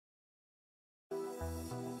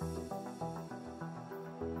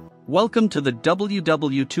Welcome to the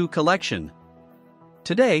WW2 collection.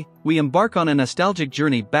 Today, we embark on a nostalgic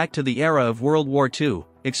journey back to the era of World War II,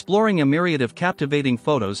 exploring a myriad of captivating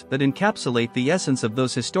photos that encapsulate the essence of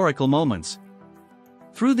those historical moments.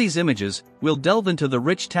 Through these images, we'll delve into the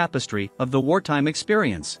rich tapestry of the wartime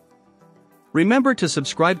experience. Remember to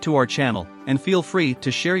subscribe to our channel, and feel free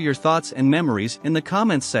to share your thoughts and memories in the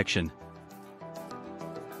comments section.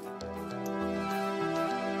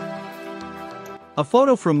 A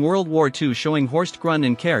photo from World War II showing Horst Grun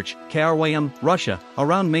in Kerch, KRYM, Russia,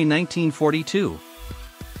 around May 1942.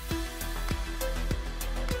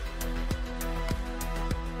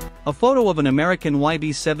 A photo of an American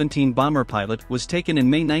YB-17 bomber pilot was taken in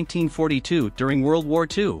May 1942 during World War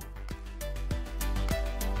II.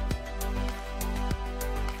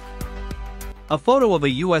 A photo of a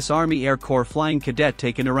U.S. Army Air Corps flying cadet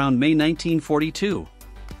taken around May 1942.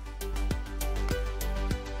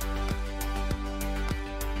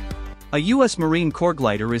 A U.S. Marine Corps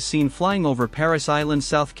glider is seen flying over Parris Island,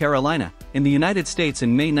 South Carolina, in the United States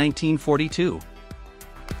in May 1942.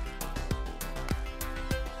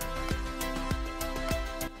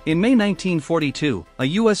 In May 1942, a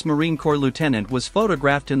U.S. Marine Corps lieutenant was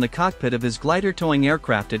photographed in the cockpit of his glider towing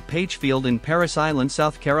aircraft at Page Field in Parris Island,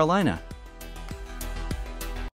 South Carolina.